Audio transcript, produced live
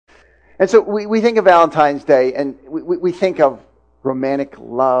And so we think of Valentine's Day, and we think of romantic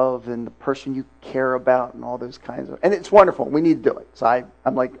love and the person you care about and all those kinds of... And it's wonderful. We need to do it. So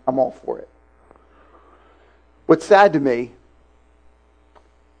I'm all for it. What's sad to me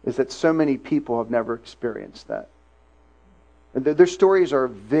is that so many people have never experienced that. And their stories are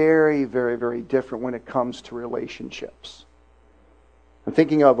very, very, very different when it comes to relationships. I'm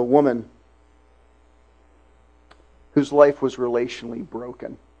thinking of a woman whose life was relationally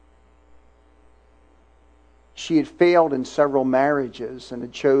broken. She had failed in several marriages and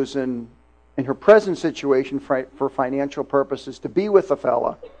had chosen, in her present situation, for financial purposes, to be with a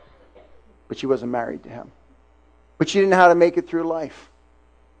fella, but she wasn't married to him. But she didn't know how to make it through life.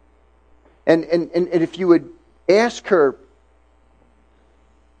 And if you would ask her,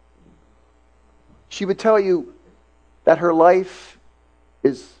 she would tell you that her life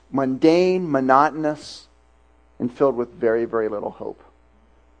is mundane, monotonous, and filled with very, very little hope.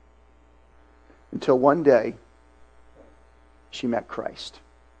 Until one day, she met Christ.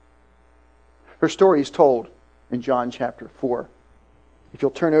 Her story is told in John chapter 4. If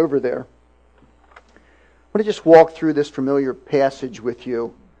you'll turn over there, I want to just walk through this familiar passage with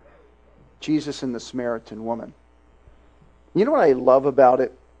you. Jesus and the Samaritan woman. You know what I love about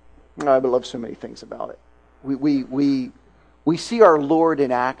it? I love so many things about it. We see our Lord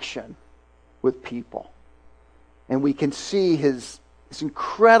in action with people. And we can see his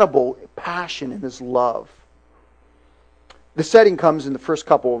incredible passion and his love. The setting comes in the first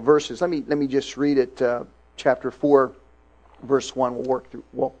couple of verses. Let me just read it. Chapter 4, verse 1. We'll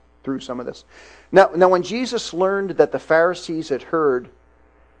walk through some of this. Now, when Jesus learned that the Pharisees had heard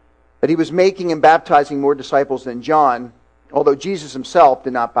that he was making and baptizing more disciples than John, although Jesus himself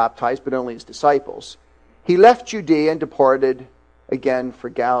did not baptize, but only his disciples, he left Judea and departed again for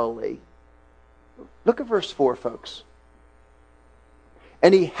Galilee. Look at verse 4, folks.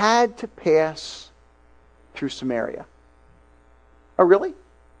 And he had to pass through Samaria. Oh, really?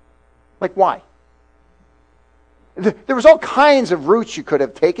 Like, why? There was all kinds of routes you could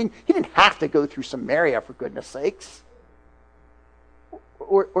have taken. He didn't have to go through Samaria, for goodness sakes.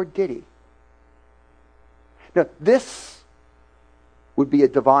 Or did he? No, this would be a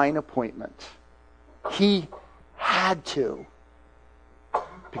divine appointment. He had to,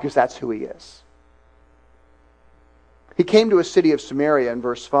 because that's who he is. He came to a city of Samaria in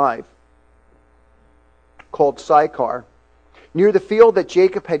verse 5, called Sychar, near the field that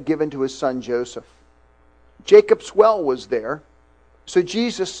Jacob had given to his son Joseph. Jacob's well was there, so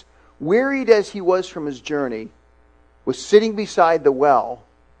Jesus, wearied as he was from his journey, was sitting beside the well.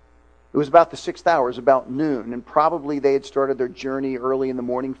 It was about the 6th hour, it was about noon, and probably they had started their journey early in the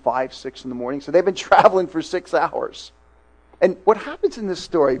morning, 5, 6 in the morning, so they've been traveling for 6 hours. And what happens in this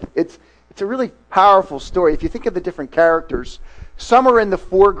story, it's a really powerful story. If you think of the different characters, some are in the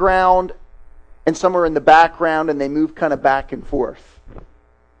foreground and some are in the background, and they move kind of back and forth.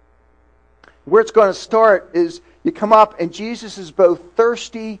 Where it's going to start is you come up and Jesus is both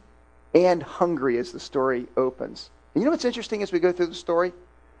thirsty and hungry as the story opens. And you know what's interesting as we go through the story?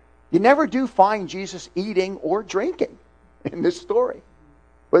 You never do find Jesus eating or drinking in this story.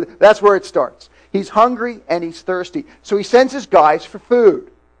 But that's where it starts. He's hungry and he's thirsty. So he sends his guys for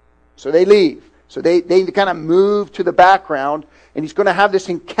food. So they leave. So they kind of move to the background, and he's going to have this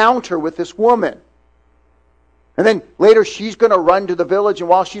encounter with this woman. And then later she's going to run to the village, and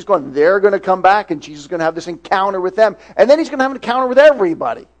while she's gone, they're going to come back, and Jesus is going to have this encounter with them. And then he's going to have an encounter with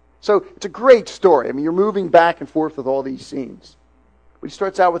everybody. So it's a great story. I mean, you're moving back and forth with all these scenes. But he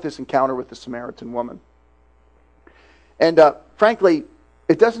starts out with this encounter with the Samaritan woman. And frankly,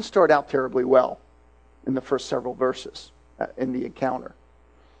 it doesn't start out terribly well in the first several verses in the encounter.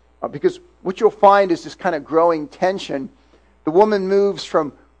 Because what you'll find is this kind of growing tension. The woman moves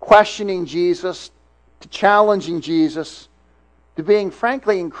from questioning Jesus to challenging Jesus to being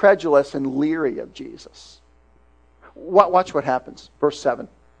frankly incredulous and leery of Jesus. Watch what happens. Verse 7.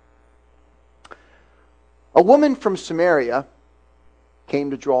 A woman from Samaria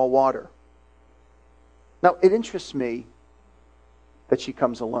came to draw water. Now, it interests me that she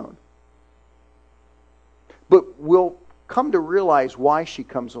comes alone. But we'll come to realize why she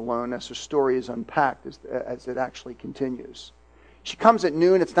comes alone as her story is unpacked as it actually continues. She comes at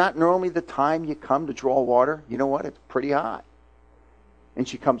noon. It's not normally the time you come to draw water. You know what? It's pretty hot. And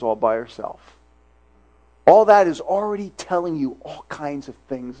she comes all by herself. All that is already telling you all kinds of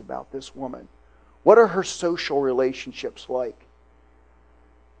things about this woman. What are her social relationships like?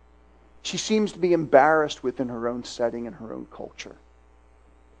 She seems to be embarrassed within her own setting and her own culture.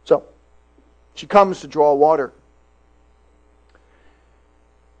 So, she comes to draw water.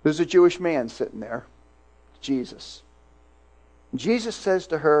 There's a Jewish man sitting there, Jesus. Jesus says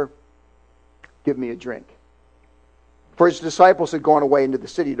to her, give me a drink. For his disciples had gone away into the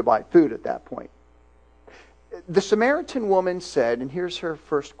city to buy food at that point. The Samaritan woman said, and here's her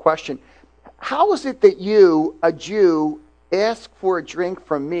first question, how is it that you, a Jew, ask for a drink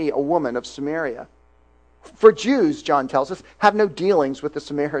from me, a woman of Samaria? For Jews, John tells us, have no dealings with the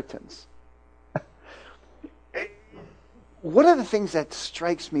Samaritans. One of the things that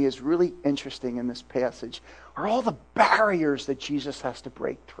strikes me as really interesting in this passage are all the barriers that Jesus has to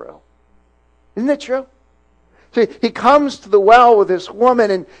break through. Isn't that true? So he comes to the well with this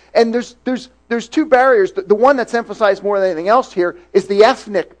woman, and there's two barriers. The one that's emphasized more than anything else here is the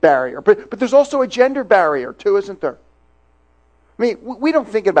ethnic barrier. But there's also a gender barrier too, isn't there? I mean, we don't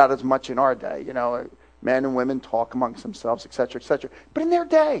think about it as much in our day. You know, men and women talk amongst themselves, etc., etc. But in their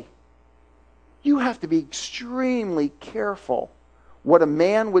day, you have to be extremely careful what a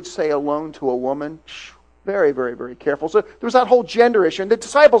man would say alone to a woman. Very, very, very careful. So there's that whole gender issue, and the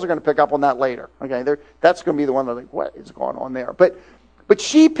disciples are going to pick up on that later. Okay, that's going to be the one that's like, what is going on there? But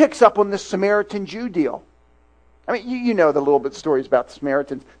she picks up on this Samaritan Jew deal. I mean, you know the little bit stories about the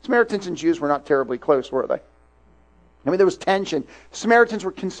Samaritans. Samaritans and Jews were not terribly close, were they? I mean, there was tension. Samaritans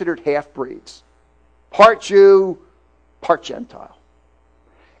were considered half-breeds. Part Jew, part Gentile.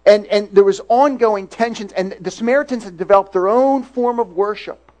 And there was ongoing tensions, and the Samaritans had developed their own form of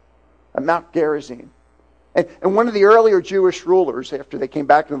worship at Mount Gerizim. And one of the earlier Jewish rulers, after they came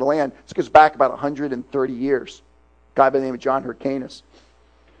back into the land, this goes back about 130 years, a guy by the name of John Hyrcanus.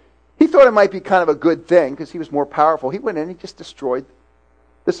 He thought it might be kind of a good thing because he was more powerful. He went in and he just destroyed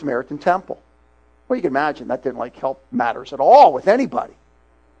the Samaritan temple. Well, you can imagine that didn't help matters at all with anybody.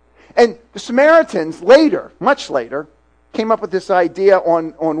 And the Samaritans later, much later, came up with this idea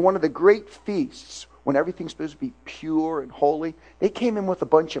on one of the great feasts when everything's supposed to be pure and holy. They came in with a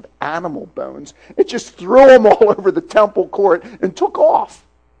bunch of animal bones and just threw them all over the temple court and took off.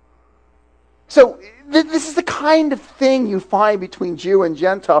 So this is the kind of thing you find between Jew and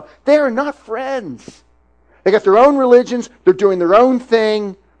Gentile. They are not friends. They got their own religions, they're doing their own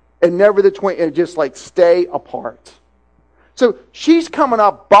thing, and never the twain, and just stay apart. So she's coming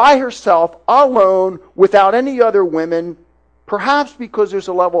up by herself, alone, without any other women, perhaps because there's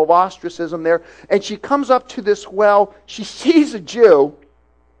a level of ostracism there. And she comes up to this well. She sees a Jew,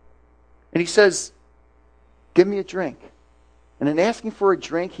 and he says, give me a drink. And in asking for a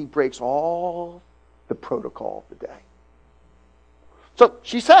drink, he breaks all the protocol of the day. So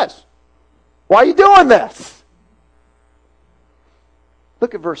she says, why are you doing this?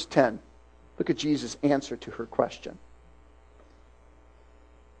 Look at verse 10. Look at Jesus' answer to her question.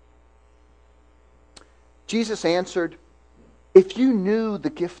 Jesus answered, if you knew the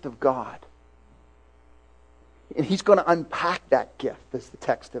gift of God, and he's going to unpack that gift as the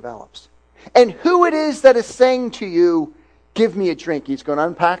text develops, and who it is that is saying to you, give me a drink, he's going to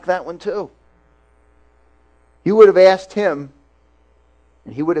unpack that one too. You would have asked him,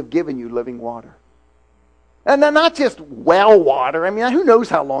 and he would have given you living water. And then not just well water. I mean, who knows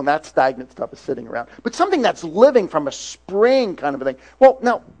how long that stagnant stuff is sitting around. But something that's living from a spring kind of a thing. Well,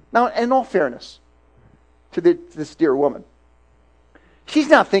 now, in all fairness to this dear woman, she's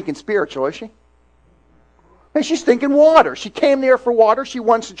not thinking spiritual, is she? And she's thinking water. She came there for water. She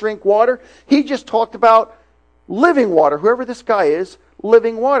wants to drink water. He just talked about living water. Whoever this guy is,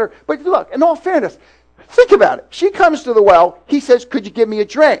 living water. But look, in all fairness, think about it. She comes to the well. He says, could you give me a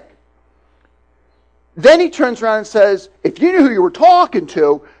drink? Then he turns around and says, if you knew who you were talking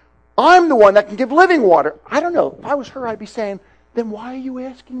to, I'm the one that can give living water. I don't know. If I was her, I'd be saying, then why are you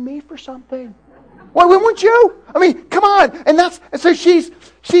asking me for something? Why wouldn't you? I mean, come on. And so she's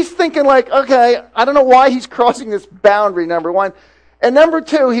thinking okay, I don't know why he's crossing this boundary, number one. And number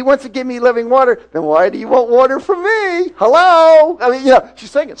two, he wants to give me living water. Then why do you want water from me? Hello? I mean,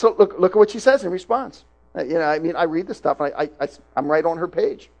 she's thinking. So look at what she says in response. I read this stuff, and I'm right on her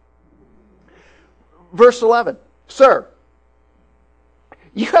page. Verse 11, sir,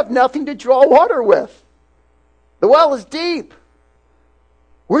 you have nothing to draw water with. The well is deep.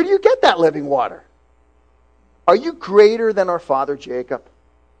 Where do you get that living water? Are you greater than our father Jacob?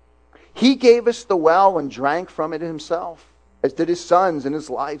 He gave us the well and drank from it himself, as did his sons and his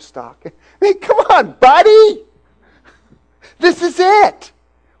livestock. I mean, come on, buddy. This is it.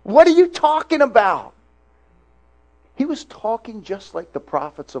 What are you talking about? He was talking just like the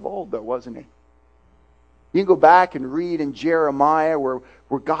prophets of old, though, wasn't he? You can go back and read in Jeremiah where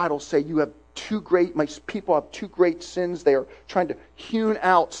God will say, my people have two great sins. They are trying to hewn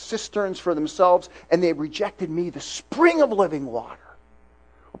out cisterns for themselves, and they have rejected me, the spring of living water.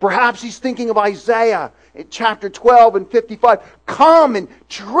 Perhaps he's thinking of Isaiah in chapter 12 and 55. Come and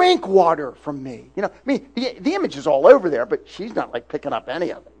drink water from me. The image is all over there, but she's not like picking up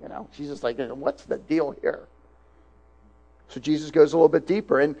any of it. She's just like, what's the deal here? So Jesus goes a little bit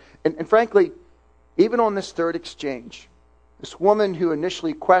deeper. And frankly, even on this third exchange, this woman who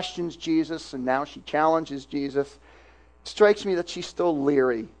initially questions Jesus and now she challenges Jesus, it strikes me that she's still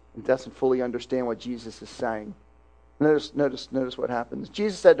leery and doesn't fully understand what Jesus is saying. Notice what happens.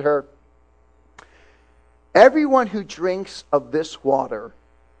 Jesus said to her, everyone who drinks of this water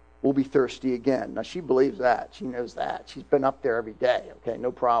will be thirsty again. Now she believes that. She knows that. She's been up there every day. Okay,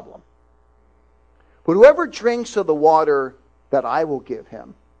 no problem. But whoever drinks of the water that I will give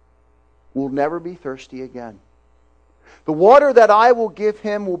him will never be thirsty again. The water that I will give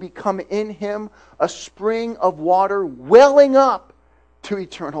him will become in him a spring of water welling up to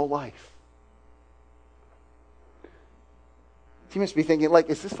eternal life. He must be thinking,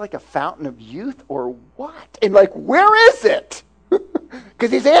 is this like a fountain of youth or what? And where is it? Because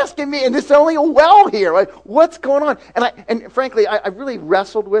he's asking me, and there's only a well here. What's going on? And frankly, I really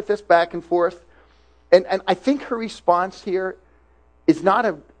wrestled with this back and forth. And I think her response here is not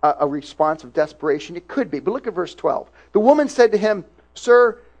a response of desperation. It could be. But look at verse 12. The woman said to him,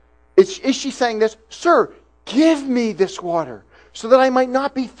 Sir, is she saying this? Sir, give me this water, so that I might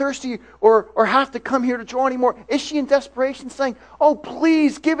not be thirsty or have to come here to draw anymore. Is she in desperation saying, oh,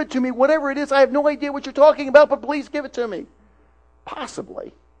 please give it to me, whatever it is. I have no idea what you're talking about, but please give it to me?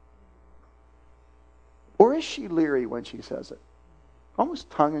 Possibly. Or is she leery when she says it? Almost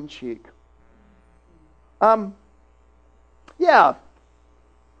tongue-in-cheek. Yeah.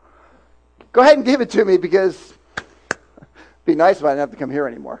 Go ahead and give it to me because it'd be nice if I didn't have to come here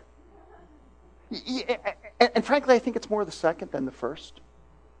anymore. And frankly, I think it's more the second than the first.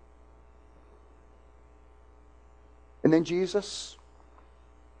 And then Jesus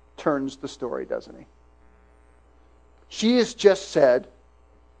turns the story, doesn't he? She has just said,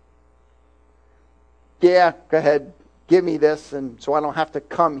 yeah, go ahead, give me this, and so I don't have to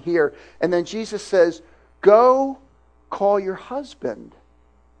come here. And then Jesus says, go call your husband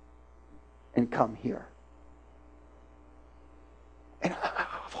and come here. And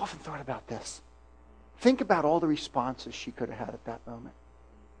I've often thought about this. Think about all the responses she could have had at that moment.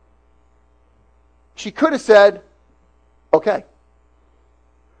 She could have said, okay,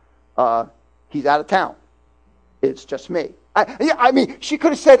 he's out of town. It's just me. She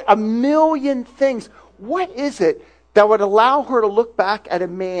could have said a million things. What is it that would allow her to look back at a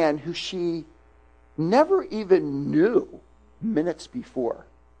man who she never even knew minutes before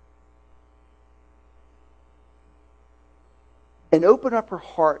and open up her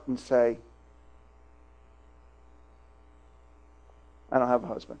heart and say, I don't have a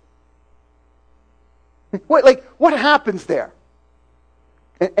husband? What happens there?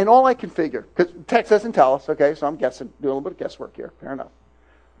 And all I can figure, because the text doesn't tell us, okay, so I'm guessing, doing a little bit of guesswork here, fair enough.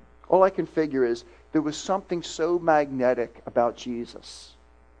 All I can figure is there was something so magnetic about Jesus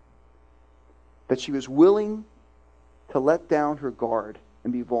that she was willing to let down her guard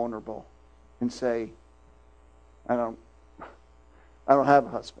and be vulnerable and say, I don't have a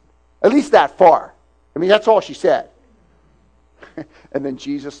husband. At least that far. That's all she said. And then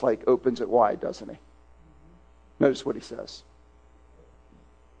Jesus opens it wide, doesn't he? Notice what he says.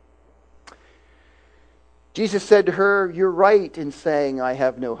 Jesus said to her, you're right in saying I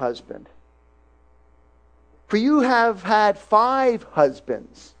have no husband. For you have had 5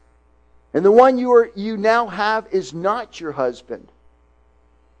 husbands, and the one you now have is not your husband.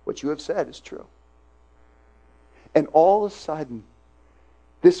 What you have said is true. And all of a sudden,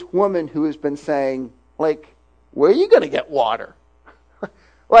 this woman who has been saying, where are you going to get water?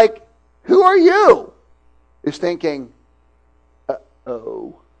 Who are you? Is thinking,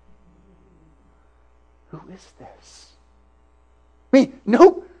 uh-oh. Who is this?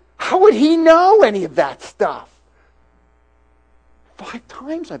 No, how would he know any of that stuff? 5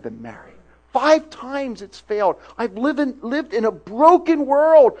 times I've been married. 5 times it's failed. I've lived in a broken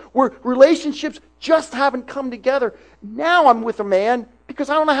world where relationships just haven't come together. Now I'm with a man because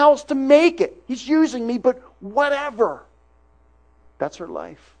I don't know how else to make it. He's using me, but whatever. That's her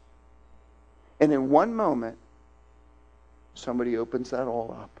life. And in one moment, somebody opens that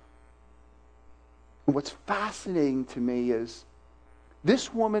all up. And what's fascinating to me is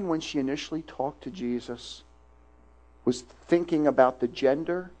this woman, when she initially talked to Jesus, was thinking about the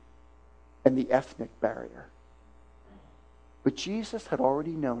gender and the ethnic barrier. But Jesus had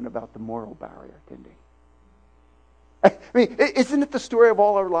already known about the moral barrier, didn't he? Isn't it the story of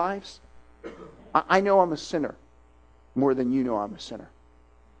all our lives? I know I'm a sinner more than you know I'm a sinner.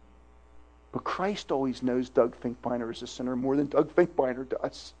 But Christ always knows Doug Finkbeiner is a sinner more than Doug Finkbeiner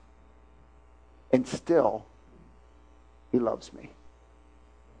does. And still, he loves me.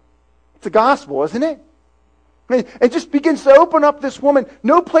 It's the gospel, isn't it? I mean, it just begins to open up this woman.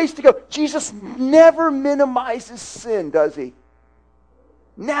 No place to go. Jesus never minimizes sin, does he?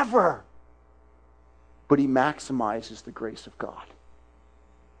 Never. But he maximizes the grace of God.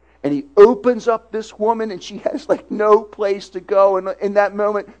 And he opens up this woman, and she has like no place to go. And in that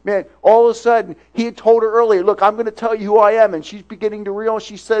moment, man, all of a sudden, he had told her earlier, look, I'm going to tell you who I am. And she's beginning to realize,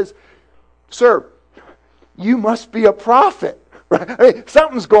 she says, sir, you must be a prophet. Right? I mean,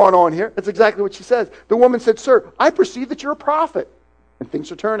 something's going on here. That's exactly what she says. The woman said, sir, I perceive that you're a prophet. And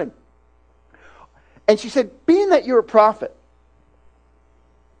things are turning. And she said, being that you're a prophet,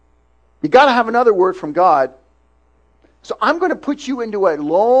 you got to have another word from God. So I'm going to put you into a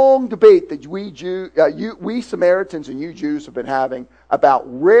long debate that we Samaritans and you Jews have been having about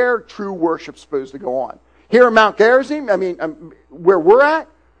where true worship's supposed to go on. Here in Mount Gerizim, where we're at,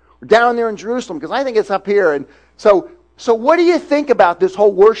 or down there in Jerusalem, because I think it's up here. And so what do you think about this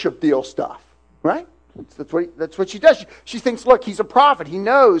whole worship deal stuff? Right? That's what she does. She thinks, look, he's a prophet. He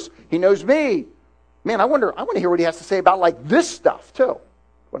knows me. Man, I want to hear what he has to say about like this stuff too.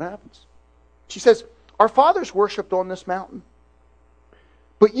 What happens? She says, our fathers worshipped on this mountain.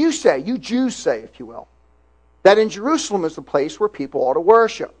 But you Jews say, if you will, that in Jerusalem is the place where people ought to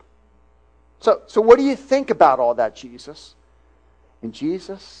worship. So what do you think about all that, Jesus? And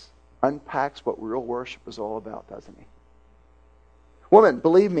Jesus unpacks what real worship is all about, doesn't he? Woman,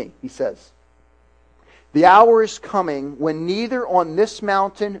 believe me, he says, the hour is coming when neither on this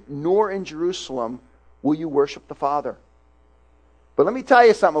mountain nor in Jerusalem will you worship the Father. But let me tell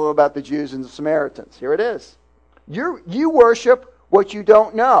you something a little about the Jews and the Samaritans. Here it is. You worship what you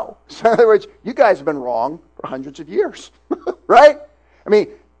don't know. So in other words, you guys have been wrong for hundreds of years. Right? I mean,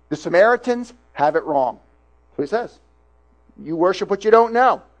 the Samaritans have it wrong. That's what he says. You worship what you don't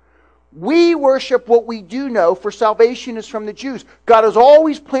know. We worship what we do know, for salvation is from the Jews. God has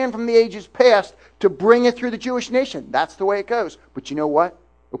always planned from the ages past to bring it through the Jewish nation. That's the way it goes. But you know what?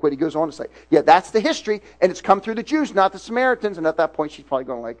 Look what he goes on to say. Yeah, that's the history, and it's come through the Jews, not the Samaritans. And at that point, she's probably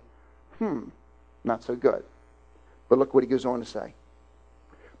going like, not so good. But look what he goes on to say.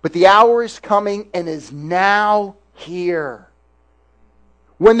 But the hour is coming and is now here,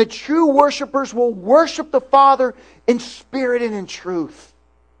 when the true worshipers will worship the Father in spirit and in truth.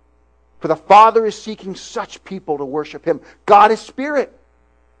 For the Father is seeking such people to worship him. God is spirit,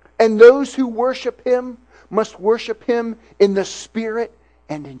 and those who worship him must worship him in the spirit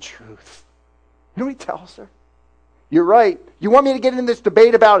and in truth. You know what he tells her? You're right. You want me to get into this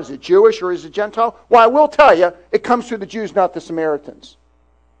debate about is it Jewish or is it Gentile? Well, I will tell you, it comes through the Jews, not the Samaritans.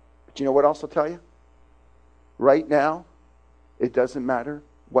 But you know what else I'll tell you? Right now, it doesn't matter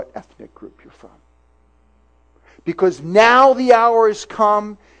what ethnic group you're from. Because now the hour has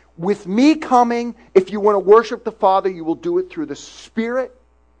come. With me coming, if you want to worship the Father, you will do it through the Spirit,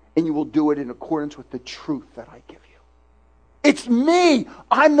 and you will do it in accordance with the truth that I give you. It's me.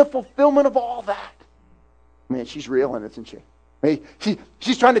 I'm the fulfillment of all that. Man, she's reeling, isn't she? I mean,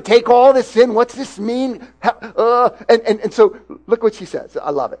 she's trying to take all this in. What's this mean? And so look what she says.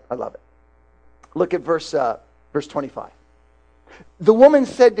 I love it. Look at verse 25. The woman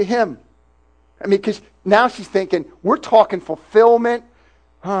said to him, because now she's thinking, we're talking fulfillment.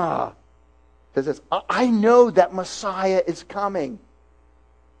 Says this, I know that Messiah is coming.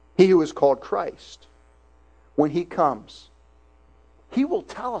 He who is called Christ. When he comes, he will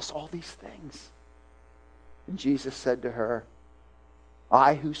tell us all these things. And Jesus said to her,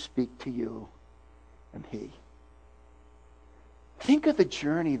 I who speak to you am he. Think of the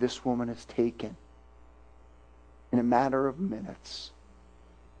journey this woman has taken in a matter of minutes.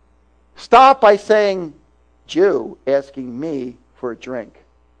 Stop by saying, Jew, asking me for a drink.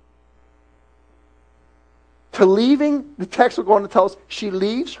 To leaving, the text will go on to tell us, she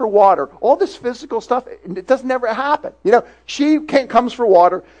leaves her water. All this physical stuff, it doesn't ever happen. You know, she comes for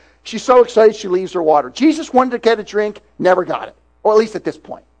water. She's so excited she leaves her water. Jesus wanted to get a drink, never got it. Or at least at this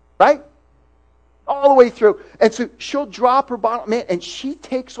point. Right? All the way through. And so she'll drop her bottle, man, and she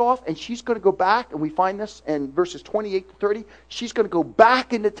takes off, and she's going to go back, and we find this in verses 28 to 30. She's going to go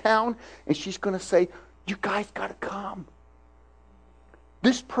back into town, and she's going to say, you guys got to come.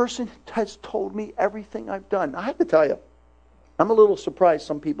 This person has told me everything I've done. I have to tell you, I'm a little surprised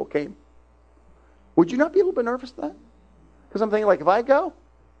some people came. Would you not be a little bit nervous then? Because I'm thinking, like, if I go,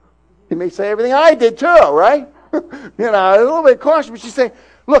 he may say everything I did too, right? A little bit cautious. But she's saying,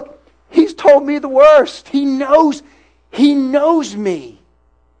 look, he's told me the worst. He knows me.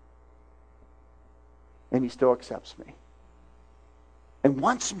 And he still accepts me. And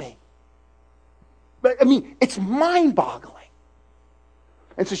wants me. I mean, it's mind-boggling.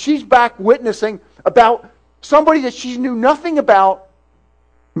 And so she's back witnessing about somebody that she knew nothing about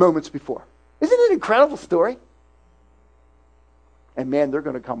moments before. Isn't it an incredible story? And man, they're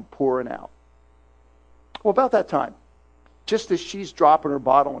going to come pouring out. Well, about that time, just as she's dropping her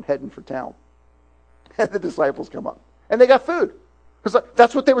bottle and heading for town, and the disciples come up. And they got food. Because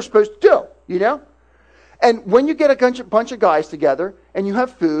that's what they were supposed to do, you know? And when you get a bunch of guys together and you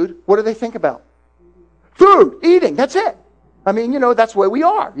have food, what do they think about? Food, eating, that's it. I mean, that's where we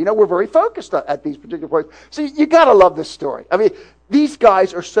are. We're very focused at these particular points. So you got to love this story. I mean, these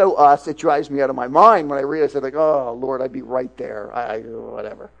guys are so us, it drives me out of my mind when I read it. I say, oh, Lord, I'd be right there.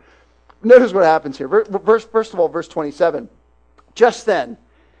 Whatever. Notice what happens here. First of all, verse 27. Just then,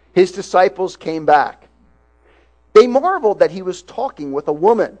 his disciples came back. They marveled that he was talking with a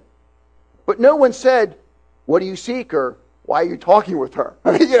woman. But no one said, what do you seek? Or why are you talking with her?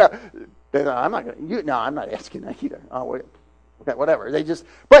 I mean, I'm not asking that either. Oh, okay, whatever.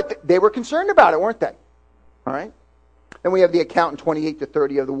 But they were concerned about it, weren't they? All right. Then we have the account in 28 to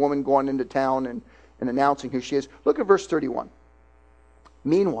 30 of the woman going into town and announcing who she is. Look at verse 31.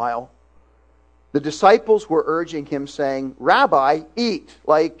 Meanwhile, the disciples were urging him, saying, Rabbi, eat.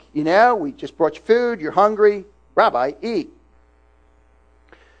 Like, we just brought you food, you're hungry. Rabbi, eat.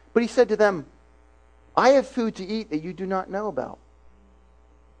 But he said to them, I have food to eat that you do not know about.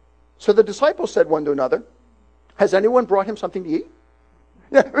 So the disciples said one to another, has anyone brought him something to eat?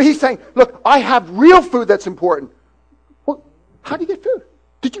 Yeah, he's saying, look, I have real food that's important. Well, how do you get food?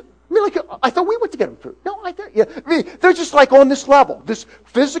 Did you? I mean, I thought we went to get him food. No, I thought, yeah. I mean, they're just like on this level, this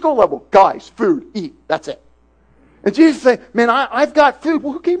physical level. Guys, food, eat, that's it. And Jesus is saying, man, I've got food.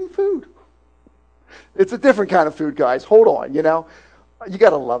 Well, who gave him food? It's a different kind of food, guys. Hold on, You got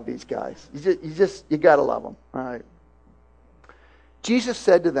to love these guys. You got to love them. All right. Jesus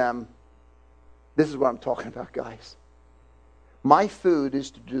said to them, this is what I'm talking about, guys. My food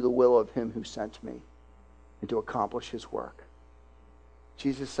is to do the will of him who sent me and to accomplish his work.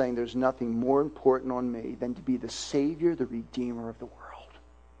 Jesus is saying there's nothing more important on me than to be the Savior, the Redeemer of the world.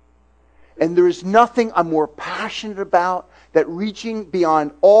 And there is nothing I'm more passionate about than reaching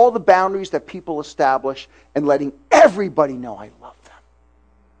beyond all the boundaries that people establish and letting everybody know I love them.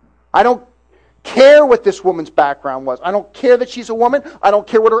 I don't care what this woman's background was. I don't care that she's a woman. I don't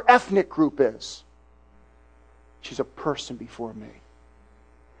care what her ethnic group is. She's a person before me.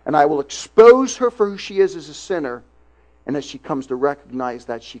 And I will expose her for who she is as a sinner. And as she comes to recognize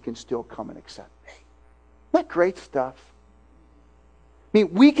that, she can still come and accept me. Isn't that great stuff? I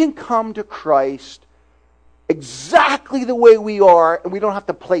mean, we can come to Christ exactly the way we are, and we don't have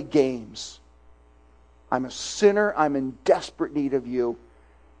to play games. I'm a sinner. I'm in desperate need of you.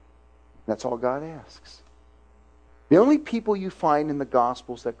 That's all God asks. The only people you find in the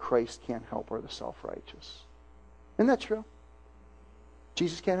Gospels that Christ can't help are the self-righteous. Isn't that true?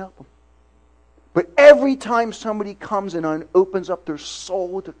 Jesus can't help them. But every time somebody comes and opens up their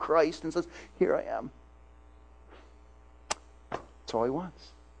soul to Christ and says, here I am. That's all he wants.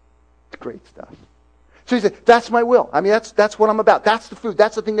 It's great stuff. So he said, that's my will. I mean, that's what I'm about. That's the food.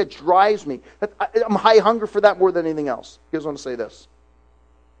 That's the thing that drives me. I'm high hunger for that more than anything else. He goes on to say this.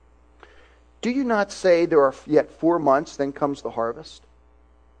 Do you not say there are yet 4 months, then comes the harvest?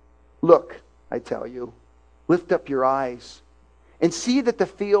 Look, I tell you, lift up your eyes and see that the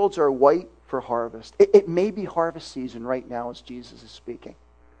fields are white for harvest. It may be harvest season right now as Jesus is speaking.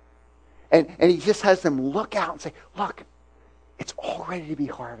 And he just has them look out and say, look, it's all ready to be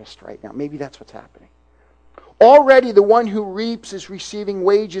harvest right now. Maybe that's what's happening. Already the one who reaps is receiving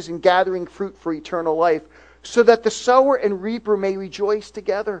wages and gathering fruit for eternal life, so that the sower and reaper may rejoice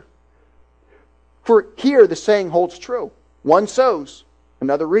together. For here the saying holds true. One sows,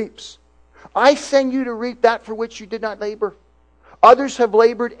 another reaps. I send you to reap that for which you did not labor. Others have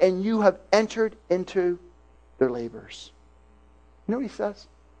labored, and you have entered into their labors. You know what he says?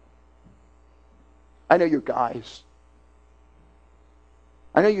 I know you're guys.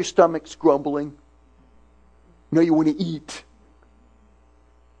 I know your stomach's grumbling. I know you want to eat.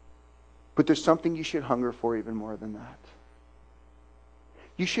 But there's something you should hunger for even more than that.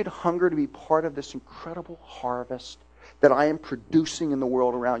 You should hunger to be part of this incredible harvest that I am producing in the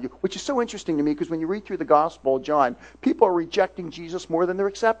world around you, which is so interesting to me because when you read through the Gospel of John, people are rejecting Jesus more than they're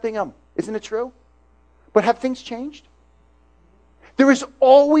accepting him. Isn't it true? But have things changed? There is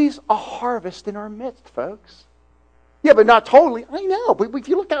always a harvest in our midst, folks. Yeah, but not totally. I know. But if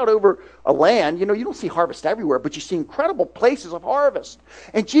you look out over a land, you don't see harvest everywhere, but you see incredible places of harvest.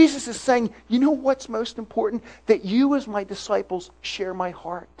 And Jesus is saying, you know what's most important? That you as my disciples share my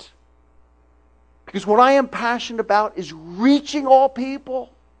heart. Because what I am passionate about is reaching all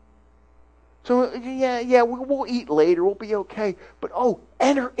people. So, yeah, we'll eat later. We'll be okay. But,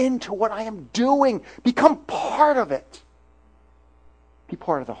 enter into what I am doing. Become part of it. Be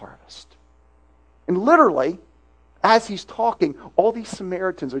part of the harvest. And literally, as he's talking, all these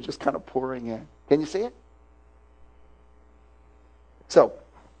Samaritans are just kind of pouring in. Can you see it? So,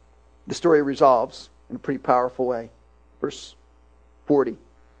 the story resolves in a pretty powerful way. Verse 40.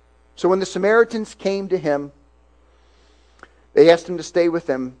 So when the Samaritans came to him, they asked him to stay with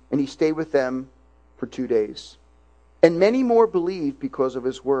them, and he stayed with them for 2 days. And many more believed because of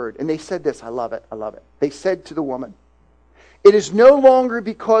his word. And they said this, I love it. They said to the woman, it is no longer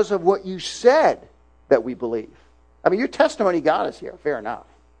because of what you said that we believe. I mean, your testimony got us here, fair enough.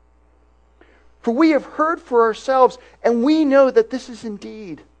 For we have heard for ourselves, and we know that this is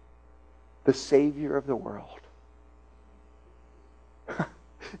indeed the Savior of the world.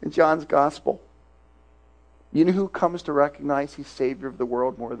 In John's Gospel, you know who comes to recognize he's Savior of the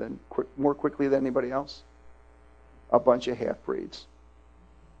world more quickly than anybody else? A bunch of half-breeds.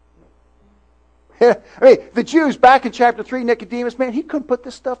 I mean, the Jews, back in chapter 3, Nicodemus, man, he couldn't put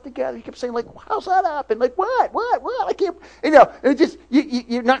this stuff together. He kept saying, like, how's that happen? Like, what? I can't,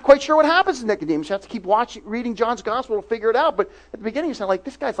 you're not quite sure what happens to Nicodemus. You have to keep reading John's Gospel to figure it out. But at the beginning, you sound like,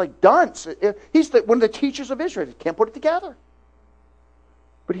 this guy's like dunce. He's one of the teachers of Israel. He can't put it together.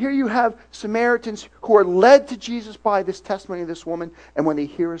 But here you have Samaritans who are led to Jesus by this testimony of this woman, and when they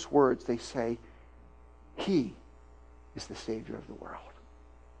hear his words, they say, he is the Savior of the world.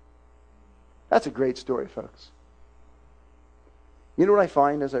 That's a great story, folks. You know what I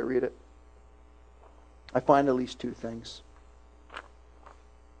find as I read it? I find at least 2 things.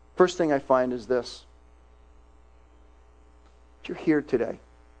 First thing I find is this. If you're here today,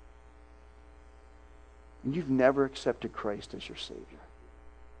 and you've never accepted Christ as your Savior,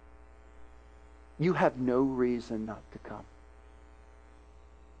 you have no reason not to come.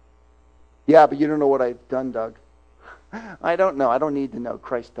 Yeah, but you don't know what I've done, Doug. I don't know. I don't need to know.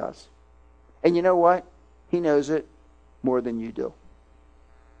 Christ does. And you know what? He knows it more than you do.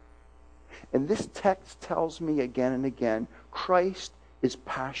 And this text tells me again and again, Christ is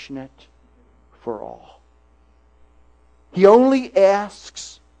passionate for all. He only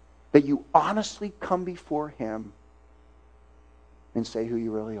asks that you honestly come before him and say who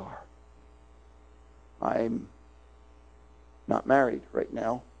you really are. I'm not married right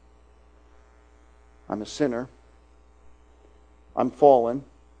now. I'm a sinner. I'm fallen.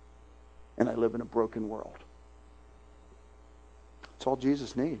 And I live in a broken world. That's all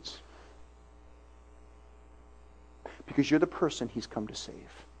Jesus needs. Because you're the person he's come to save.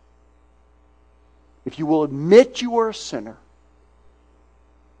 If you will admit you are a sinner,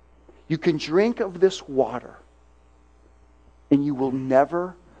 you can drink of this water and you will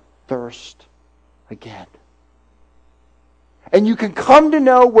never thirst again. And you can come to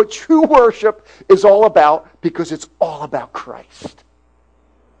know what true worship is all about because it's all about Christ.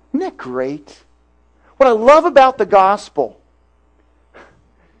 Isn't that great? What I love about the gospel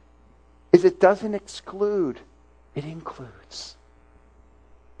is it doesn't exclude, it includes.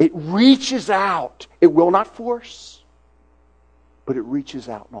 It reaches out. It will not force, but it reaches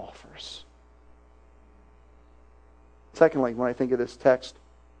out and offers. Secondly, when I think of this text,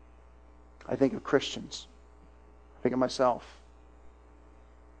 I think of Christians. I think of myself.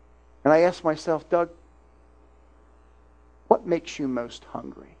 And I ask myself, Doug, what makes you most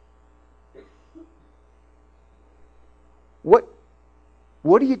hungry?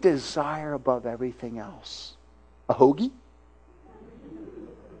 What do you desire above everything else? A hoagie?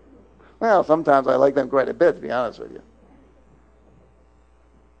 Well, sometimes I like them quite a bit, to be honest with you.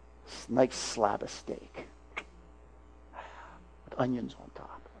 Nice slab of steak with onions on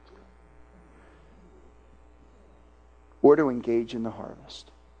top. Or to engage in the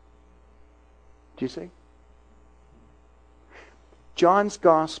harvest. Do you see? John's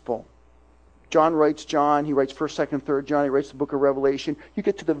Gospel. John writes John. He writes 1st, 2nd, 3rd John. He writes the book of Revelation. You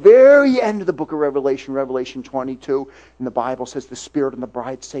get to the very end of the book of Revelation, Revelation 22, and the Bible says the Spirit and the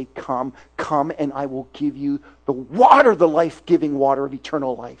bride say, come, come, and I will give you the water, the life-giving water of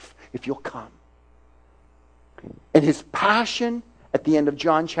eternal life, if you'll come. And his passion at the end of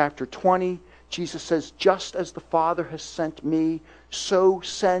John chapter 20, Jesus says, just as the Father has sent me, so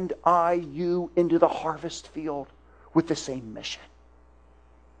send I you into the harvest field with the same mission.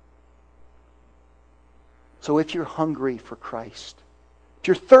 So if you're hungry for Christ, if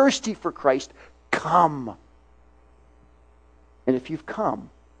you're thirsty for Christ, come. And if you've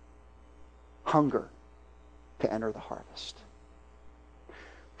come, hunger to enter the harvest.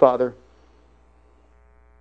 Father,